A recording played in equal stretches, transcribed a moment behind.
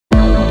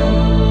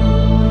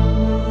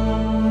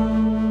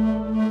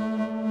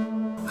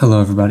Hello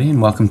everybody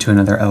and welcome to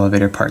another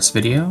elevator parts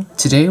video.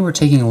 Today we're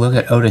taking a look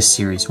at Otis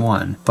Series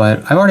 1, but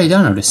I've already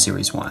done Otis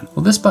Series 1.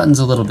 Well, this button's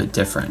a little bit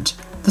different.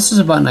 This is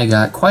a button I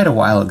got quite a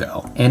while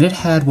ago, and it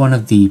had one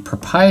of the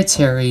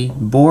proprietary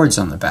boards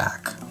on the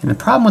back. And the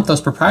problem with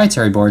those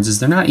proprietary boards is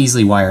they're not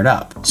easily wired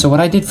up. So what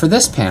I did for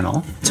this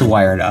panel to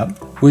wire it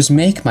up was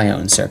make my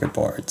own circuit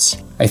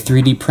boards. I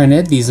 3D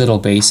printed these little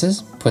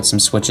bases, put some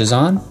switches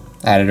on,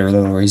 added a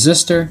little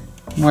resistor,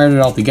 wired it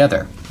all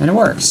together, and it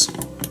works.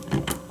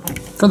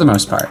 For the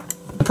most part.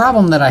 The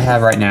problem that I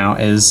have right now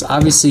is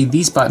obviously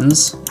these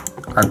buttons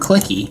are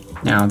clicky.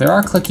 Now there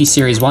are clicky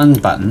Series 1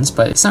 buttons,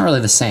 but it's not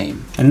really the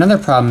same. Another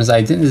problem is I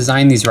didn't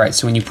design these right,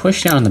 so when you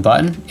push down on the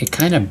button, it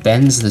kind of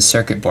bends the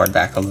circuit board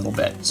back a little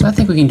bit. So I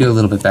think we can do a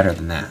little bit better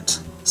than that.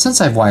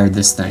 Since I've wired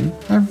this thing,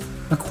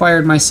 I've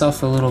acquired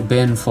myself a little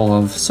bin full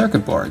of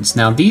circuit boards.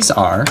 Now these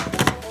are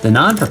the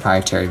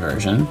non-proprietary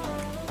version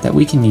that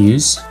we can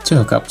use to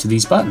hook up to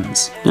these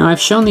buttons. Now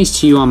I've shown these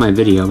to you on my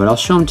video, but I'll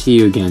show them to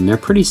you again. They're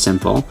pretty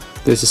simple.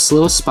 There's this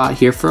little spot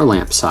here for a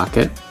lamp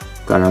socket.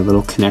 Got our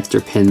little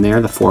connector pin there,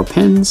 the 4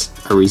 pins,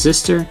 a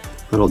resistor,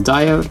 little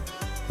diode,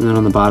 and then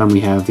on the bottom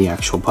we have the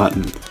actual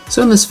button.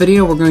 So in this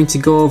video we're going to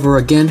go over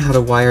again how to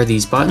wire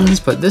these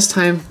buttons, but this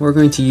time we're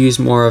going to use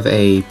more of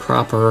a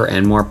proper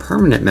and more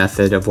permanent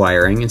method of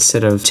wiring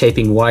instead of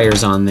taping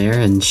wires on there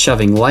and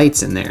shoving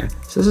lights in there.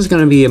 So this is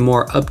going to be a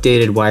more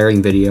updated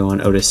wiring video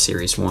on Otis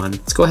Series 1.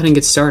 Let's go ahead and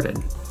get started.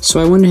 So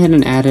I went ahead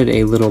and added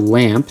a little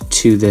lamp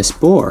to this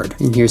board,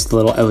 and here's the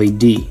little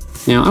LED.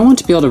 Now I want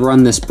to be able to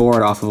run this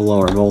board off of a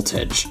lower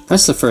voltage.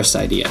 That's the first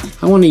idea.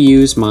 I want to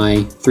use my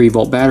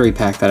 3-volt battery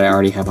pack that I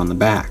already have on the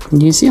back.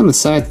 And you can see on the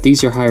side that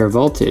these are higher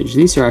voltage.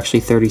 These are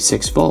actually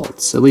 36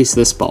 volts, at least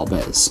this bulb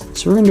is.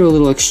 So we're going to do a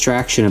little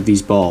extraction of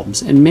these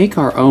bulbs and make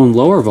our own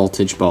lower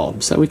voltage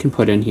bulbs that we can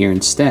put in here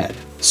instead.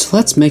 So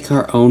let's make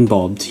our own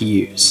bulb to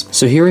use.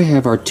 So here we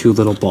have our 2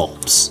 little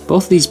bulbs.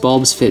 Both of these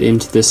bulbs fit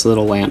into this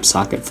little lamp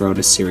socket for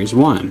Otis Series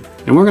 1.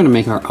 And we're going to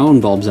make our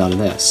own bulbs out of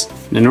this.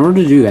 And in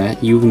order to do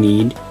that, you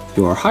need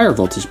your higher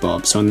voltage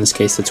bulb, so in this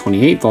case the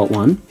 28 volt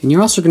one, and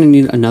you're also going to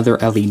need another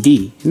LED.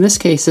 In this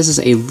case this is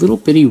a little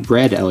bitty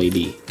red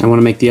LED. I want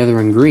to make the other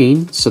one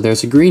green, so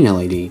there's a green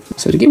LED.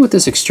 So to get with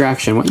this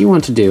extraction, what you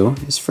want to do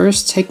is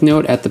first take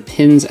note at the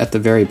pins at the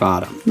very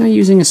bottom. Now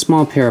using a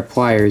small pair of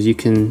pliers you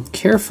can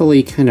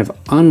carefully kind of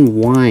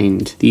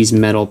unwind these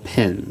metal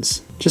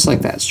pins, just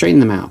like that, straighten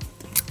them out.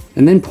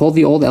 And then pull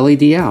the old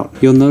LED out.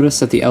 You'll notice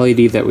that the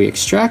LED that we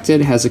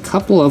extracted has a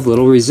couple of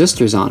little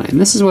resistors on it,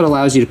 and this is what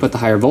allows you to put the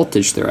higher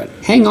voltage through it.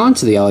 Hang on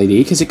to the LED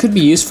because it could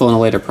be useful in a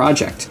later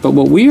project. But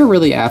what we are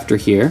really after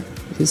here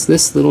is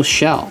this little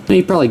shell. Now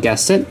you probably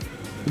guessed it.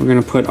 We're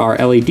going to put our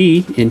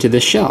LED into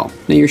this shell.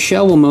 Now your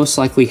shell will most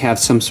likely have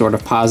some sort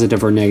of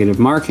positive or negative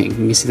marking. You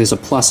can see there's a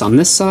plus on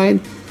this side,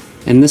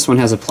 and this one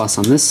has a plus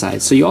on this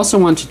side. So you also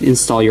want to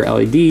install your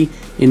LED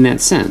in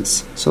that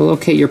sense. So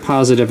locate your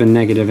positive and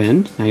negative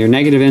end. Now your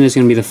negative end is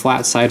going to be the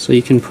flat side, so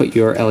you can put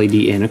your LED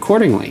in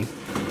accordingly.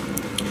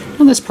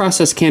 Now this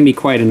process can be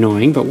quite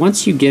annoying, but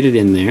once you get it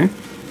in there,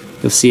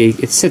 you'll see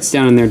it sits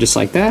down in there just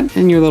like that,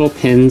 and your little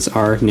pins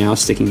are now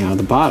sticking out of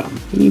the bottom.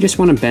 And you just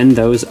want to bend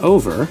those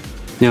over.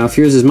 Now if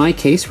yours is my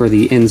case where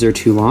the ends are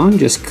too long,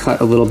 just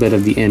cut a little bit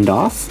of the end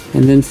off,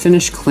 and then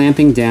finish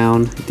clamping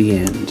down the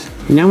end.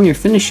 And now when you're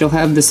finished, you'll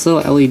have this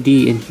little LED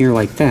in here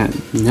like that.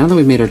 Now that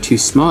we've made our 2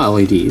 small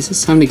LEDs,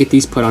 it's time to get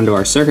these put onto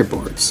our circuit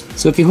boards.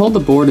 So if you hold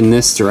the board in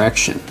this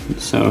direction,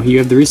 so you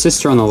have the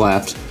resistor on the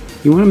left,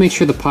 you want to make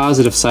sure the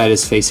positive side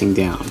is facing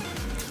down.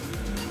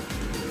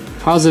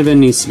 Positive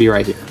end needs to be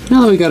right here.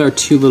 Now that we got our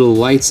 2 little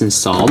lights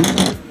installed,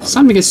 it's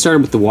time to get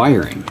started with the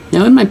wiring.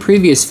 Now in my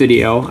previous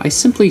video, I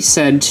simply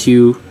said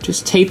to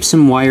just tape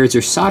some wires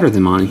or solder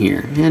them on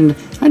here, and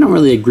I don't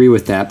really agree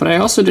with that, but I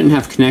also didn't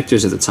have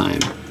connectors at the time.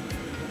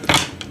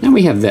 Now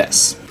we have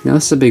this. Now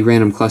this is a big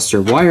random cluster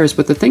of wires,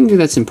 but the thing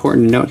that's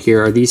important to note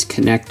here are these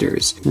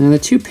connectors. Now the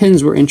 2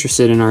 pins we're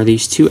interested in are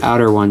these 2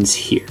 outer ones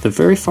here, the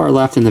very far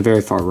left and the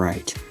very far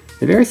right.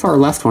 The very far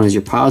left one is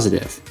your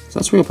positive, so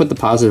that's where you'll put the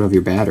positive of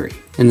your battery.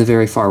 And the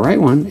very far right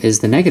one is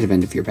the negative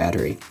end of your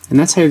battery. And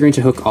that's how you're going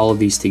to hook all of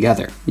these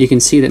together. You can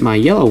see that my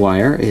yellow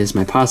wire is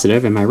my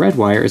positive and my red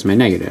wire is my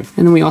negative.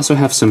 And then we also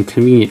have some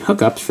convenient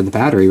hookups for the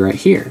battery right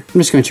here. I'm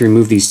just going to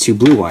remove these 2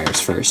 blue wires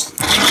first.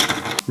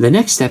 The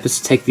next step is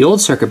to take the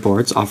old circuit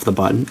boards off the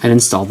button and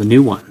install the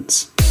new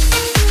ones.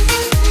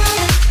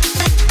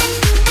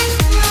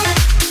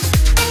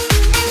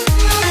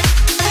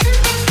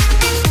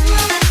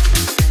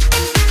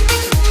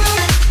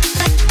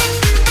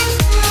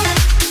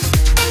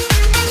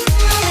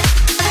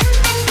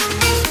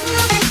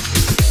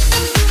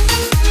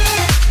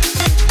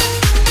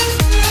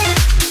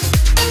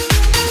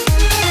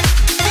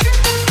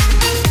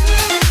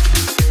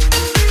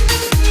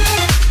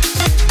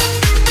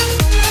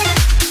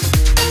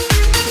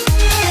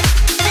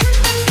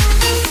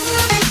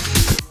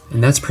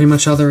 And that's pretty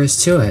much all there is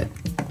to it.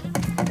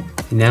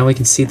 And now we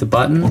can see the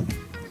button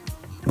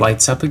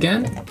lights up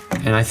again,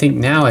 and I think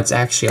now it's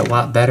actually a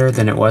lot better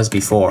than it was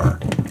before.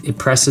 It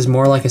presses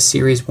more like a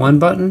Series 1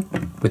 button,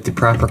 with the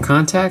proper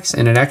contacts,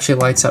 and it actually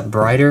lights up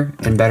brighter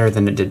and better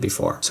than it did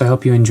before. So I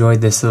hope you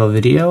enjoyed this little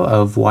video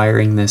of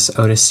wiring this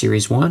Otis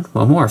Series 1,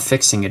 well, more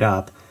fixing it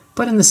up.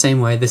 But in the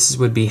same way, this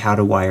would be how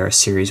to wire a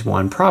Series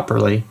 1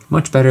 properly,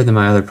 much better than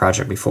my other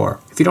project before.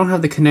 If you don't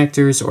have the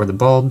connectors or the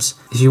bulbs,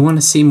 if you want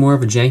to see more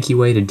of a janky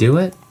way to do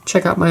it,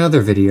 check out my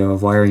other video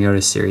of wiring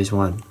Otis Series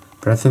 1.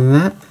 But other than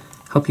that,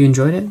 hope you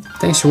enjoyed it,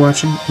 thanks for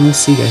watching, and we'll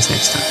see you guys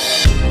next time.